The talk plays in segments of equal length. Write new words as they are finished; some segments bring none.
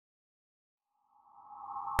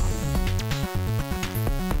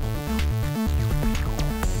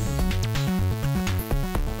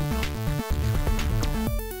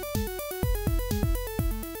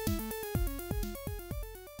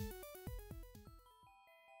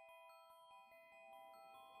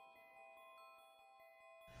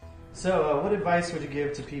So, what advice would you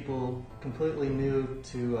give to people completely new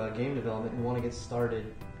to game development and want to get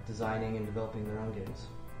started designing and developing their own games?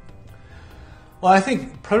 Well, I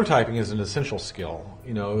think prototyping is an essential skill.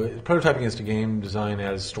 You know, prototyping is to game design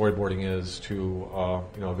as storyboarding is to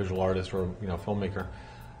you know, a visual artist or filmmaker.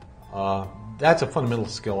 That's a fundamental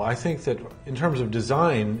skill. I think that in terms of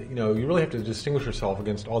design, you know, you really have to distinguish yourself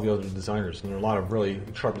against all the other designers, and there are a lot of really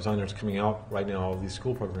sharp designers coming out right now of these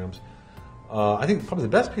school programs. I think probably the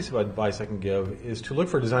best piece of advice I can give is to look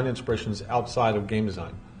for design inspirations outside of game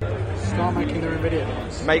design. Start making their own video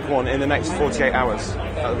games. Make one in the next 48 hours.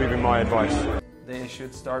 That would be my advice. They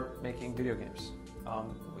should start making video games.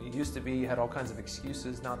 It used to be you had all kinds of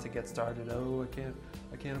excuses not to get started. Oh,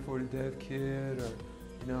 I can't afford a dev kit, or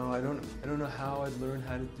you know, I don't know how I'd learn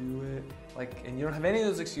how to do it. Like, and you don't have any of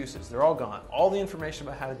those excuses. They're all gone. All the information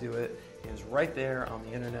about how to do it is right there on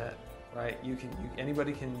the internet. Right?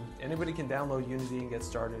 Anybody can download Unity and get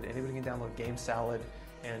started. Anybody can download Game Salad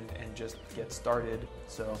and just get started.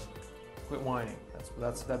 So quit whining.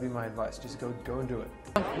 That'd be my advice. Just go and do it.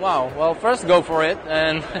 Wow. Well, first go for it,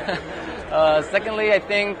 and secondly, I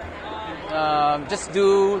think just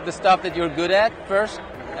do the stuff that you're good at first,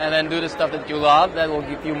 and then do the stuff that you love. That will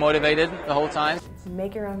keep you motivated the whole time.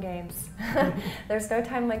 Make your own games. There's no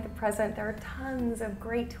time like the present. There are tons of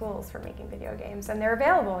great tools for making video games, and they're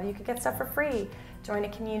available. You could get stuff for free. Join a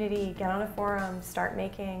community, get on a forum, start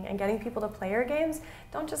making, and getting people to play your games.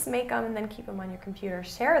 Don't just make them and then keep them on your computer.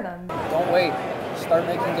 Share them. Don't wait. Start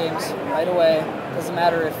making games right away. Doesn't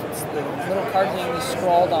matter if it's the little card game you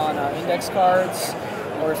scrawled on index cards,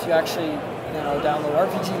 or if you actually download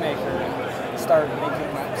RPG Maker and start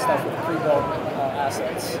making stuff with pre-built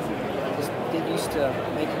assets. Just get used to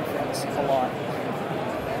making things a lot.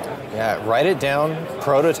 Yeah, write it down,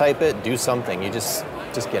 prototype it, do something. You just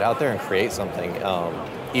get out there and create something.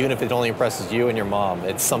 Even if it only impresses you and your mom,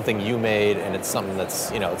 it's something you made, and it's something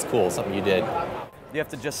that's, it's cool, something you did. You have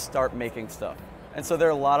to just start making stuff. And so there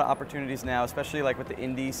are a lot of opportunities now, especially like with the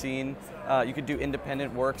indie scene. You could do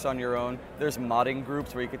independent works on your own. There's modding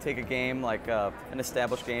groups where you could take a game, like an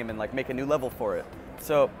established game, and like make a new level for it.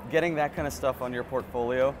 So getting that kind of stuff on your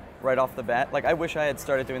portfolio right off the bat, like I wish I had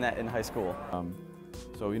started doing that in high school.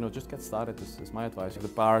 So just get started is my advice. The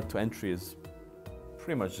bar to entry is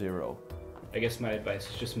pretty much zero. I guess my advice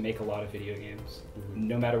is just make a lot of video games.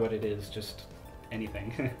 No matter what it is, just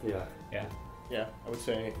anything. Yeah, I would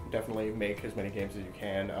say definitely make as many games as you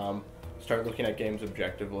can. Start looking at games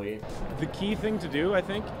objectively. The key thing to do, I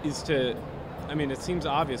think, is to, it seems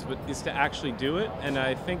obvious, but is to actually do it. And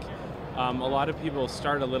I think a lot of people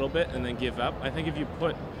start a little bit and then give up. I think if you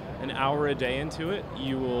put an hour a day into it,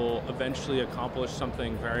 you will eventually accomplish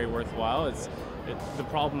something very worthwhile. The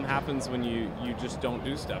problem happens when you just don't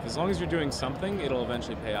do stuff. As long as you're doing something, it'll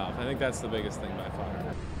eventually pay off. I think that's the biggest thing by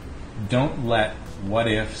far. Don't let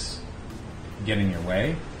what-ifs get in your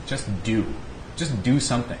way. Just do. Just do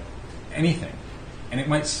something. Anything. And it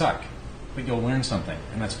might suck, but you'll learn something,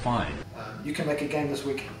 and that's fine. You can make a game this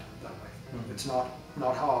weekend that way. It's not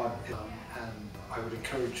hard, and I would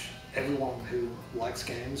encourage everyone who likes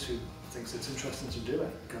games, who thinks it's interesting to do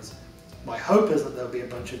it, because my hope is that there'll be a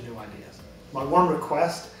bunch of new ideas. My one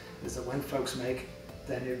request is that when folks make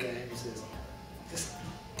their new games is just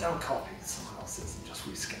don't copy someone else's and just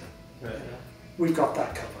reskin it. Right. We've got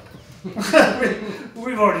that covered.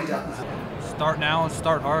 We've already done that. Start now and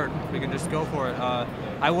start hard. We can just go for it.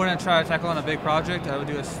 I wouldn't try to tackle on a big project. I would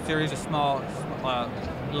do a series of small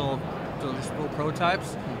little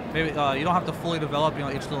prototypes. Maybe you don't have to fully develop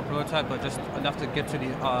each little prototype, but just enough to get to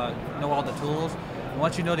know all the tools. And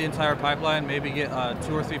once you know the entire pipeline, maybe get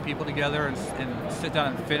 2 or 3 people together and sit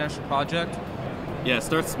down and finish a project. Yeah,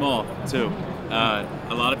 start small too.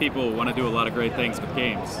 A lot of people want to do a lot of great things with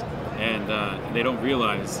games, and they don't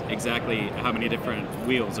realize exactly how many different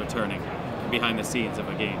wheels are turning behind the scenes of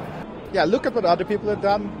a game. Yeah, look at what other people have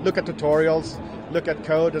done, look at tutorials, look at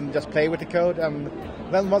code and just play with the code, and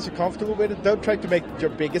then once you're comfortable with it, don't try to make your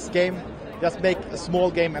biggest game, just make a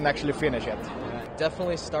small game and actually finish it.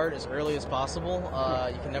 Definitely start as early as possible.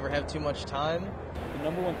 You can never have too much time. The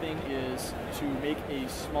number one thing is to make a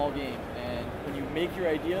small game, and when you make your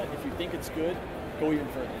idea, if you think it's good, go even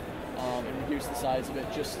further and reduce the size of it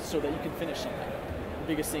just so that you can finish something. The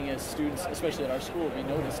biggest thing is students, especially at our school, we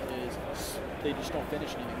noticed is they just don't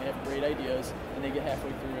finish anything. They have great ideas and they get halfway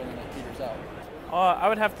through and then it peters out. I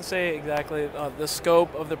would have to say exactly the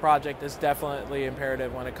scope of the project is definitely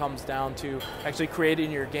imperative when it comes down to actually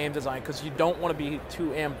creating your game design, because you don't want to be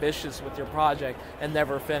too ambitious with your project and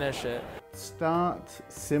never finish it. Start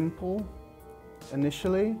simple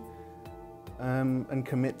initially and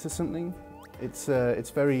commit to something. It's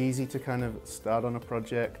very easy to kind of start on a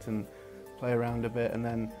project and play around a bit and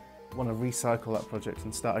then want to recycle that project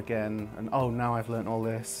and start again and oh, now I've learned all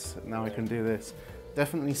this, now I can do this.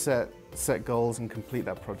 Definitely set goals and complete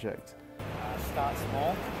that project. Start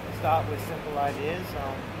small, start with simple ideas,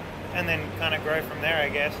 and then kind of grow from there, I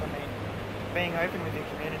guess. I mean, being open with your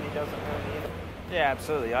community doesn't hurt either. Yeah,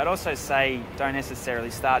 absolutely. I'd also say don't necessarily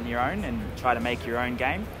start on your own and try to make your own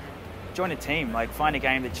game. Join a team, like find a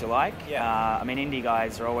game that you like. Yeah. I mean, indie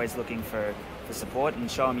guys are always looking for support and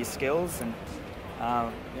show them your skills and,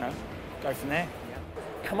 you know, go from there.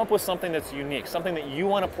 Come up with something that's unique, something that you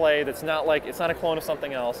want to play that's not like, it's not a clone of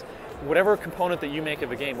something else. Whatever component that you make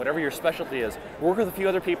of a game, whatever your specialty is, work with a few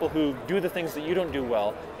other people who do the things that you don't do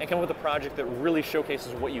well and come up with a project that really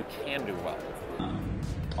showcases what you can do well.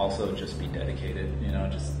 Also just be dedicated, you know,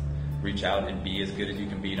 just reach out and be as good as you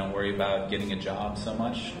can be. Don't worry about getting a job so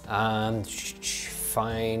much.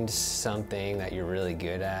 Find something that you're really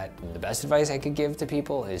good at. The best advice I could give to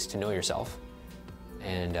people is to know yourself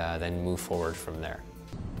and then move forward from there.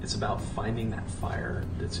 It's about finding that fire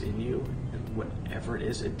that's in you, and whatever it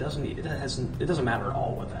is, it doesn't matter at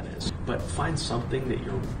all what that is. But find something that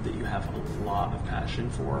you have a lot of passion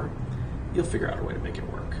for. You'll figure out a way to make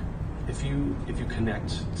it work. If you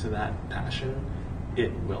connect to that passion,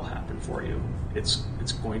 it will happen for you. It's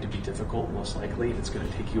going to be difficult, most likely. It's going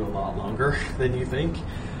to take you a lot longer than you think.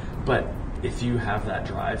 But if you have that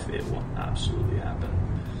drive, it will absolutely happen.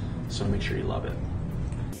 So make sure you love it.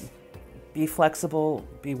 Be flexible,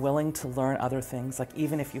 be willing to learn other things, like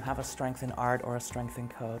even if you have a strength in art or a strength in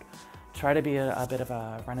code, try to be a bit of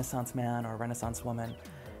a Renaissance man or a Renaissance woman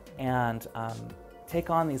and take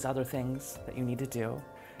on these other things that you need to do.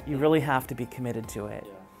 You really have to be committed to it.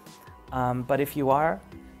 But if you are,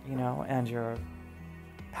 you know, and you're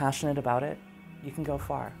passionate about it, you can go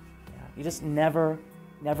far. Yeah. You just never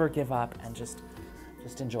give up and just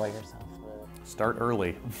enjoy yourself. Start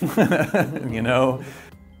early, you know.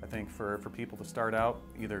 I think for people to start out,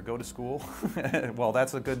 either go to school, well,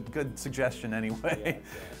 that's a good suggestion anyway,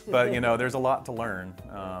 but you know, there's a lot to learn.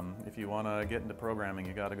 If you want to get into programming,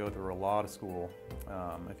 you got to go through a lot of school.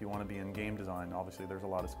 If you want to be in game design, obviously there's a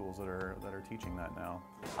lot of schools that are teaching that now.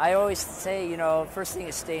 I always say, you know, first thing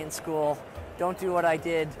is stay in school. Don't do what I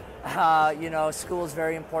did. You know, school is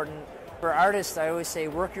very important. For artists, I always say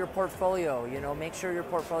work your portfolio, you know, make sure your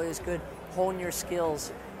portfolio is good, hone your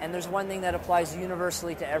skills. And there's one thing that applies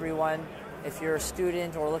universally to everyone. If you're a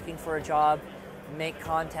student or looking for a job, make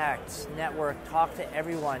contacts, network, talk to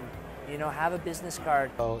everyone, you know, have a business card.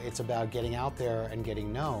 So it's about getting out there and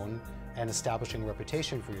getting known and establishing a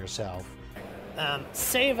reputation for yourself.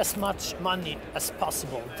 Save as much money as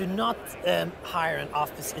possible. Do not hire an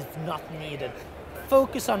office if not needed.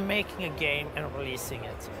 Focus on making a game and releasing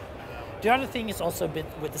it. The other thing is also a bit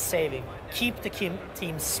with the saving. Keep the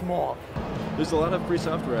team small. There's a lot of free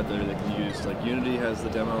software out there that can be used. Like Unity has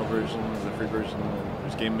the demo version, the free version.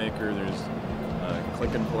 There's Game Maker. There's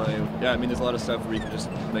Click and Play. Yeah, I mean, there's a lot of stuff where you can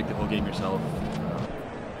just make the whole game yourself.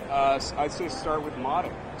 I'd say start with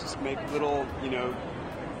modding. Just make little, you know,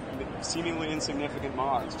 seemingly insignificant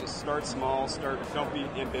mods. Just start small. Don't be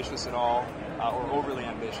ambitious at all or overly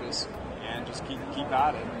ambitious, and just keep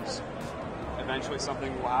at it. And just, eventually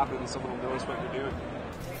something will happen and someone will notice what you're doing.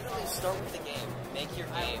 Start with the game. Make your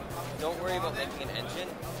game. Don't worry about making an engine.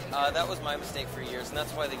 That was my mistake for years, and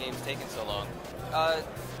that's why the game's taken so long.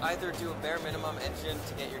 Either do a bare minimum engine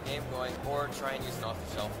to get your game going, or try and use an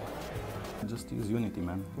off-the-shelf one. Just use Unity,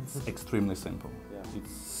 man. It's extremely simple. Yeah.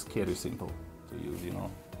 It's scary simple to use, you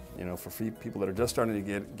know. You know, for people that are just starting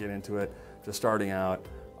to get into it, just starting out,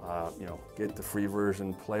 you know, get the free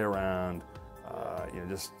version, play around. You know,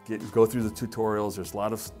 just go through the tutorials. There's a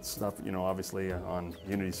lot of stuff, you know, obviously on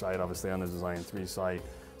Unity site, obviously on the design3 site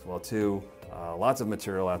as well too. Lots of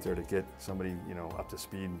material out there to get somebody, you know, up to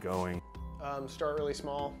speed and going. Start really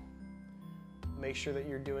small. Make sure that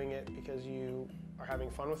you're doing it because you are having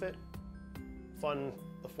fun with it. Fun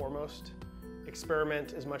the foremost.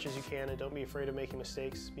 Experiment as much as you can and don't be afraid of making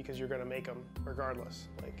mistakes because you're going to make them regardless.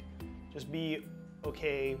 Like, just be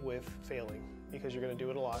okay with failing because you're going to do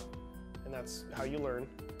it a lot. And that's how you learn.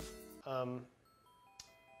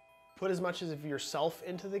 Put as much of yourself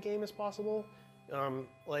into the game as possible.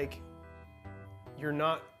 Like, you're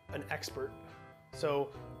not an expert, so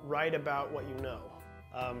write about what you know.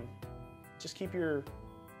 Just keep it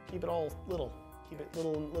all little. Keep it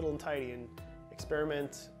little and tidy, and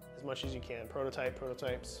experiment as much as you can.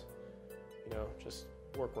 Prototypes. You know, just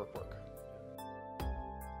work.